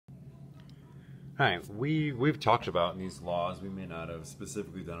Hi, we've talked about in these laws. We may not have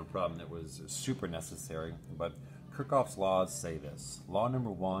specifically done a problem that was super necessary, but Kirkchhoff's laws say this. Law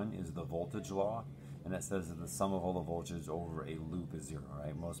number one is the voltage law, and it says that the sum of all the voltages over a loop is zero,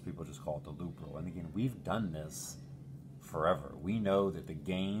 right? Most people just call it the loop rule. And again, we've done this forever. We know that the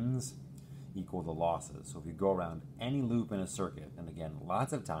gains equal the losses. So if you go around any loop in a circuit, and again,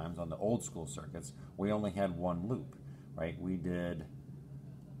 lots of times on the old school circuits, we only had one loop, right? We did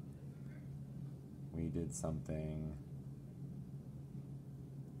something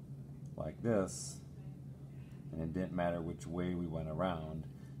like this, and it didn't matter which way we went around.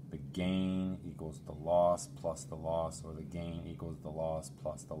 The gain equals the loss plus the loss, or the gain equals the loss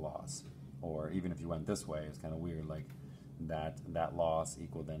plus the loss. Or even if you went this way, it's kind of weird, like that loss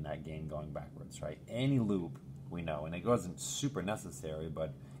equal then that gain going backwards, right? Any loop we know, and it wasn't super necessary,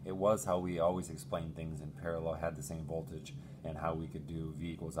 but it was how we always explained things in parallel, had the same voltage, and how we could do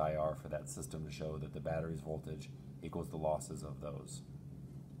V equals IR for that system to show that the battery's voltage equals the losses of those.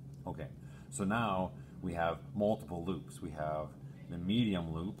 Okay, so now we have multiple loops. We have the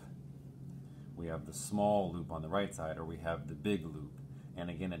medium loop, we have the small loop on the right side, or we have the big loop. And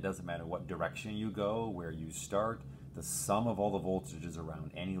again, it doesn't matter what direction you go, where you start, the sum of all the voltages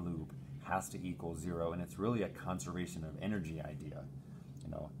around any loop has to equal zero, and it's really a conservation of energy idea. You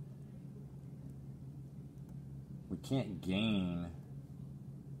know, we can't gain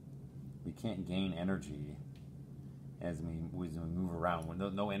energy as we move around.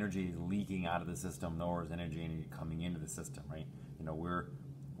 When no energy is leaking out of the system, nor is energy coming into the system, right? You know,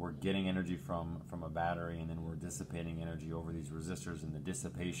 we're getting energy from a battery, and then we're dissipating energy over these resistors, and the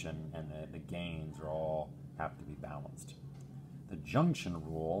dissipation and the gains are all have to be balanced. The junction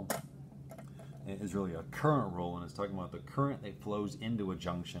rule is really a current rule, and it's talking about the current that flows into a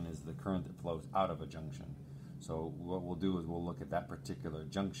junction is the current that flows out of a junction. So what we'll do is we'll look at that particular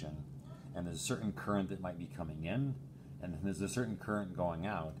junction, and there's a certain current that might be coming in, and then there's a certain current going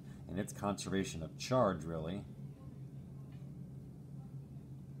out, and it's conservation of charge, really,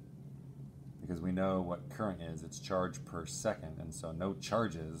 because we know what current is. It's charge per second, and so no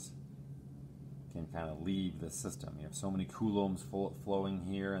charges can kind of leave the system. You have so many coulombs flowing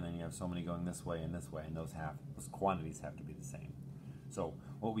here, and then you have so many going this way, and those quantities have to be the same. So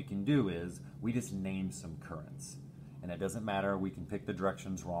what we can do is we just name some currents, and it doesn't matter. We can pick the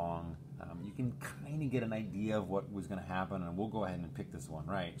directions wrong. You can kind of get an idea of what was going to happen, and we'll go ahead and pick this one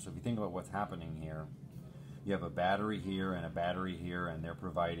right. So if you think about what's happening here, you have a battery here and a battery here, and they're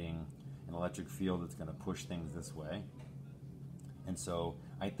providing an electric field that's going to push things this way. And so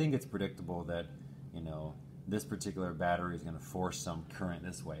I think it's predictable that, you know, this particular battery is going to force some current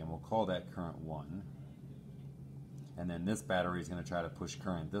this way, and we'll call that current 1. And then this battery is going to try to push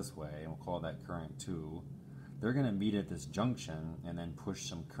current this way, and we'll call that current 2. They're going to meet at this junction and then push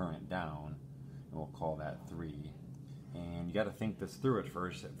some current down, and we'll call that 3. And you got to think this through at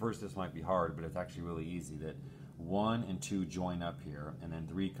first. At first this might be hard, but it's actually really easy that 1 and 2 join up here, and then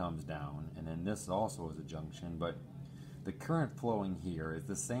 3 comes down, and then this also is a junction, but the current flowing here is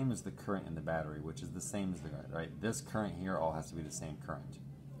the same as the current in the battery, which is the same as the current, right? This current here all has to be the same current,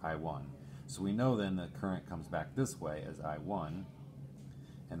 I1. So we know then the current comes back this way as I1,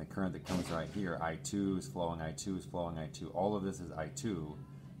 and the current that comes right here, I2 is flowing, I2 is flowing, I2. All of this is I2,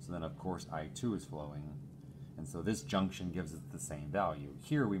 so then of course I2 is flowing, and so this junction gives us the same value.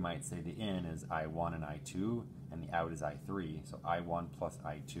 Here we might say the in is I1 and I2, and the out is I3, so I1 plus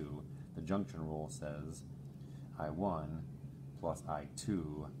I2. The junction rule says I1 plus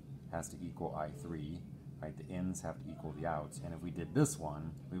I2 has to equal I3, right? The ins have to equal the outs. And if we did this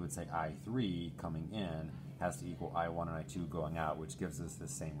one, we would say I3 coming in has to equal I1 and I2 going out, which gives us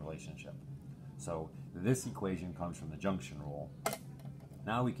this same relationship. So this equation comes from the junction rule.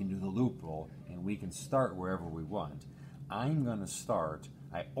 Now we can do the loop rule, and we can start wherever we want. I'm going to start,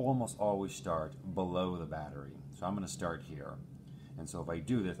 I almost always start below the battery. So I'm going to start here. And so if I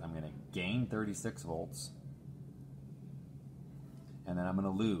do this, I'm going to gain 36 volts. And then I'm going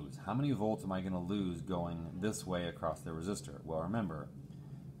to lose. How many volts am I going to lose going this way across the resistor? Well, remember,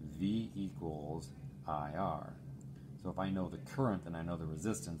 V equals IR. So if I know the current and I know the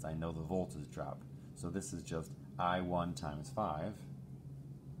resistance, I know the voltage drop. So this is just I1 times 5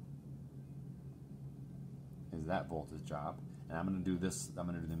 is that voltage drop. And I'm going to do this, I'm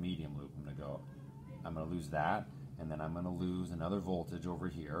going to do the medium loop. I'm going to lose that, and then I'm going to lose another voltage over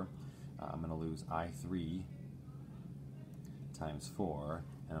here. I'm going to lose I3 times 4,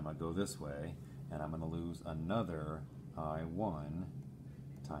 and I'm going to go this way, and I'm going to lose another I1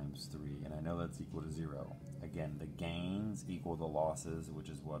 times 3, and I know that's equal to 0. Again, the gains equal the losses, which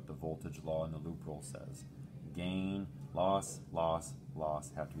is what the voltage law and the loop rule says. Gain loss, loss,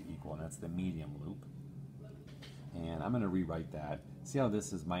 loss have to be equal, and that's the medium loop. And I'm going to rewrite that. See how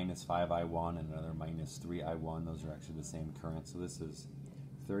this is minus 5I1 and another minus 3I1? Those are actually the same current. So this is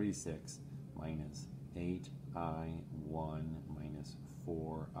 36 minus 8I1 minus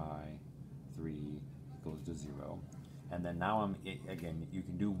 4I3 equals to 0. And then now again, you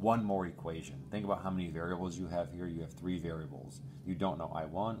can do one more equation. Think about how many variables you have here. You have 3 variables. You don't know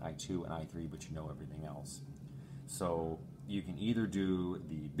I1, I2, and I3, but you know everything else. So you can either do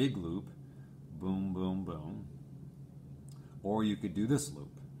the big loop, boom, boom, boom, or you could do this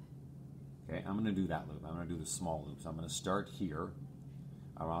loop. Okay, I'm going to do that loop. I'm going to do the small loop. So I'm going to start here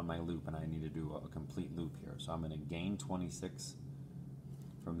around my loop, and I need to do a complete loop here. So I'm going to gain 26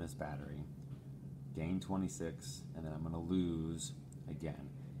 from this battery, gain 26, and then I'm going to lose, again,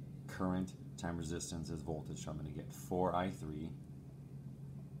 current time resistance is voltage. So I'm going to get 4I3,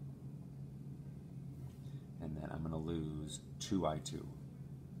 and then I'm going to lose 2I2,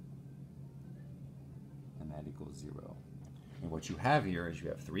 and that equals 0. And what you have here is you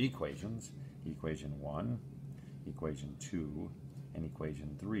have 3 equations, equation 1, equation 2, and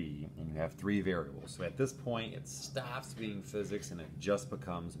equation 3, and you have 3 variables. So at this point, it stops being physics and it just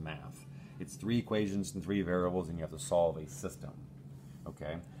becomes math. It's 3 equations and 3 variables, and you have to solve a system.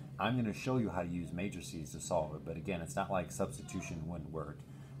 Okay? I'm going to show you how to use matrices to solve it, but again, it's not like substitution wouldn't work.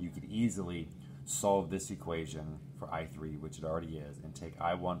 You could easily solve this equation for I3, which it already is, and take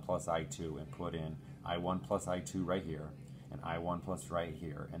I1 plus I2 and put in I1 plus I2 right here, and I1 plus right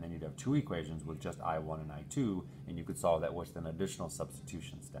here, and then you'd have 2 equations with just I1 and I2, and you could solve that with an additional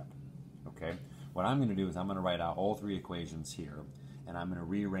substitution step. Okay? What I'm going to do is I'm going to write out all 3 equations here, and I'm going to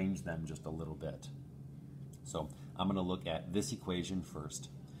rearrange them just a little bit. So I'm going to look at this equation first,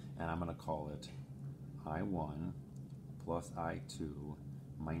 and I'm going to call it I1 plus I2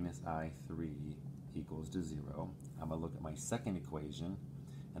 minus I3 equals to 0. I'm going to look at my second equation,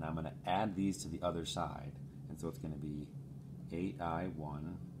 and I'm going to add these to the other side, and so it's going to be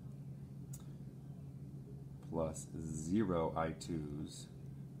 8I1 plus 0 I2s,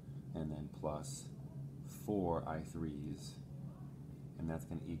 and then plus 4 I3s, and that's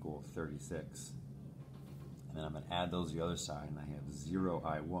going to equal 36. And then I'm going to add those to the other side, and I have 0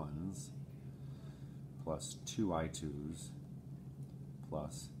 I1s plus 2 I2s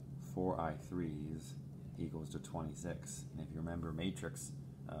plus 4 I3s equals to 26. And if you remember matrices,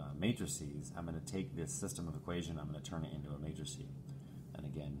 I'm going to take this system of equation, I'm going to turn it into a matrix. And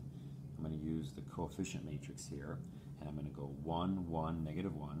again, I'm going to use the coefficient matrix here, and I'm going to go 1, 1,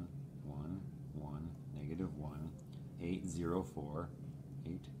 negative 1, 1, 1, negative 1, 8, 0, 4,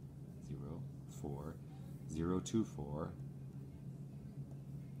 8, 0, 4, 0, 2, 4,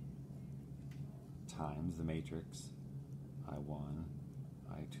 times the matrix, I1,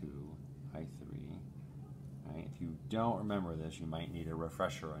 I2, I3. Right? If you don't remember this, you might need a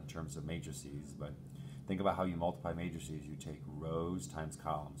refresher in terms of matrices, but think about how you multiply matrices. You take rows times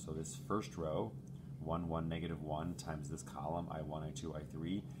columns. So this first row, 1, 1, negative 1, times this column, I1, I2,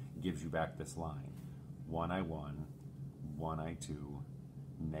 I3, gives you back this line. 1, I1, 1, I2,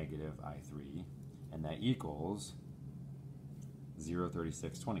 negative I3, and that equals 0,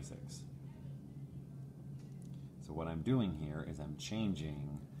 36, 26. So what I'm doing here is I'm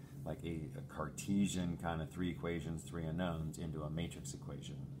changing like a Cartesian kind of 3 equations, 3 unknowns into a matrix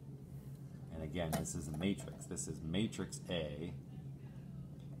equation. And again, this is a matrix. This is matrix A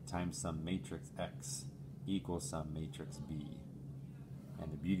times some matrix X equals some matrix B.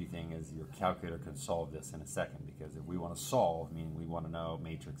 And the beauty thing is your calculator can solve this in a second, because if we want to solve, meaning we want to know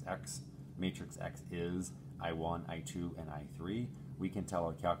matrix X is I1, I2, and I3, we can tell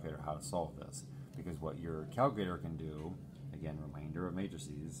our calculator how to solve this. Because what your calculator can do, again, reminder of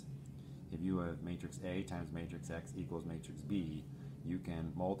matrices, if you have matrix A times matrix X equals matrix B, you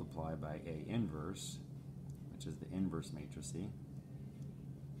can multiply by A inverse, which is the inverse matrix.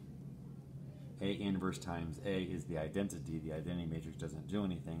 A inverse times A is the identity. The identity matrix doesn't do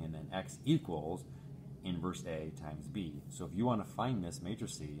anything, and then X equals inverse A times B. So if you want to find this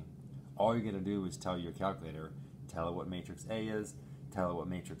matrix, all you're going to do is tell your calculator, tell it what matrix A is, tell it what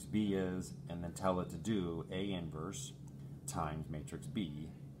matrix B is, and then tell it to do A inverse times matrix B,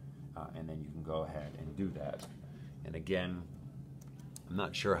 and then you can go ahead and do that. And again, I'm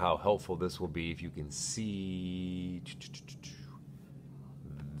not sure how helpful this will be if you can see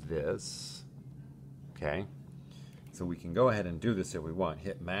this. Okay, so we can go ahead and do this if we want.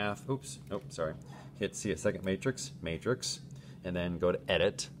 Hit math, hit see a second matrix, and then go to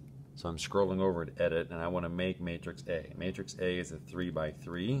edit. So I'm scrolling over to edit, and I want to make matrix A. Matrix A is a 3 by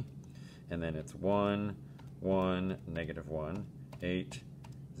 3, and then it's 1, 1, negative 1, 8,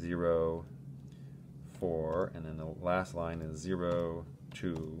 0, 4, and then the last line is 0,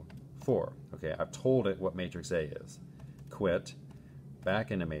 2, 4. Okay, I've told it what matrix A is. Quit,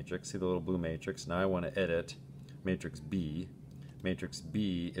 back into matrix, see the little blue matrix. Now I want to edit matrix B. Matrix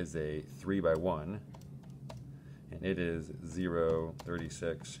B is a 3 by 1, and it is 0,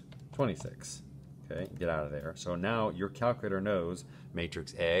 36, 26. Okay, get out of there. So now your calculator knows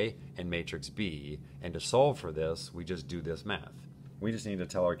matrix A and matrix B, and to solve for this, we just do this math. We just need to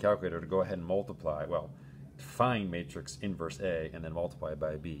tell our calculator to go ahead and multiply, well, find matrix inverse A and then multiply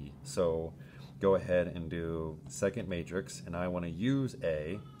by B. So go ahead and do second matrix, and I want to use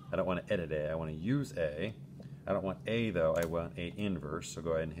A. I don't want to edit A, I want to use A. I don't want A though, I want A inverse, so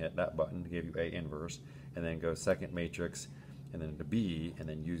go ahead and hit that button to give you A inverse, and then go second matrix, and then to B, and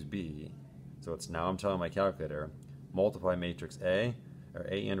then use B. So it's now I'm telling my calculator, multiply matrix A, or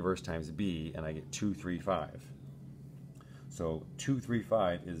A inverse times B, and I get 2, 3, 5. So 2, 3,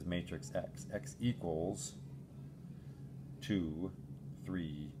 5 is matrix X. X equals 2,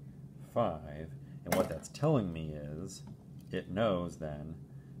 3, 5. And what that's telling me is, it knows then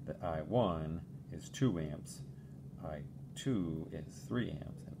that I1 is 2 amps, I2 is 3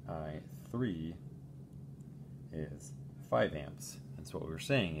 amps, and I3 is 5 amps. And so what we're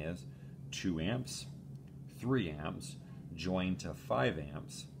saying is 2 amps, 3 amps, join to 5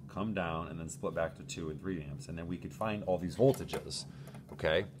 amps, come down, and then split back to 2 and 3 amps. And then we could find all these voltages.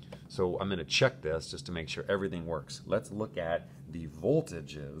 Okay, so I'm going to check this just to make sure everything works. Let's look at the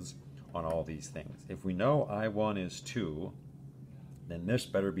voltages on all these things. If we know I1 is 2, then this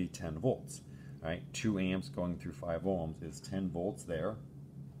better be 10 volts. Right? 2 amps going through 5 ohms is 10 volts there.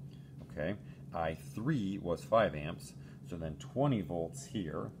 Okay, I3 was 5 amps, so then 20 volts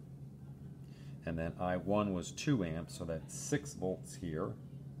here. And then I1 was 2 amps, so that's 6 volts here.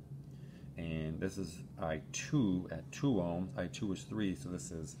 And this is I2 at 2 ohms. I2 was 3, so this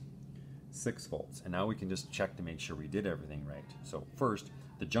is 6 volts. And now we can just check to make sure we did everything right. So first,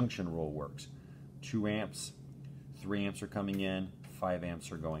 the junction rule works. 2 amps, 3 amps are coming in, 5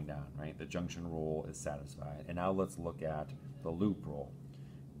 amps are going down, right? The junction rule is satisfied. And now let's look at the loop rule.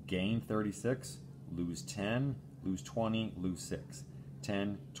 Gain 36, lose 10, lose 20, lose 6.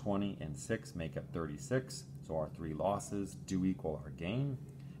 10, 20, and 6 make up 36. So our 3 losses do equal our gain.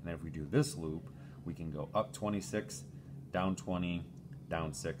 And then if we do this loop, we can go up 26, down 20,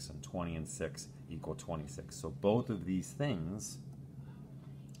 down 6, and 20 and 6 equal 26. So both of these things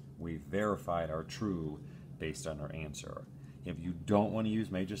we verified are true based on our answer. If you don't want to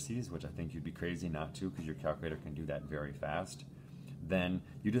use matrices, which I think you'd be crazy not to because your calculator can do that very fast, then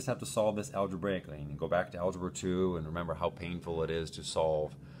you just have to solve this algebraically and go back to Algebra 2 and remember how painful it is to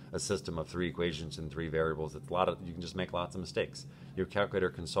solve a system of 3 equations and 3 variables. It's you can just make lots of mistakes. Your calculator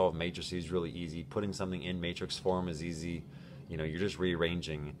can solve matrices really easy. Putting something in matrix form is easy. You know, you're just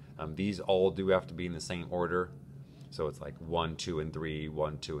rearranging. These all do have to be in the same order. So it's like 1, 2, and 3,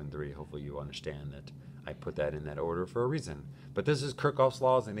 1, 2, and 3. Hopefully you understand that I put that in that order for a reason. But this is Kirkchhoff's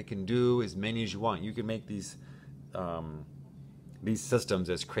laws, and it can do as many as you want. You can make these systems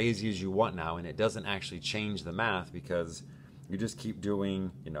as crazy as you want now, and it doesn't actually change the math because you just keep doing,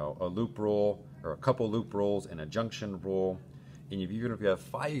 you know, a loop rule or a couple loop rules and a junction rule. And even if you have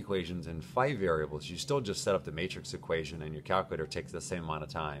 5 equations and 5 variables, you still just set up the matrix equation, and your calculator takes the same amount of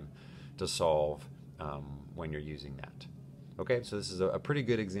time to solve when you're using that. Okay, so this is a pretty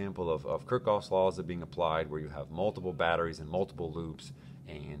good example of Kirkchhoff's laws of being applied, where you have multiple batteries and multiple loops,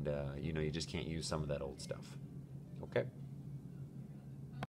 and you know, you just can't use some of that old stuff. Okay.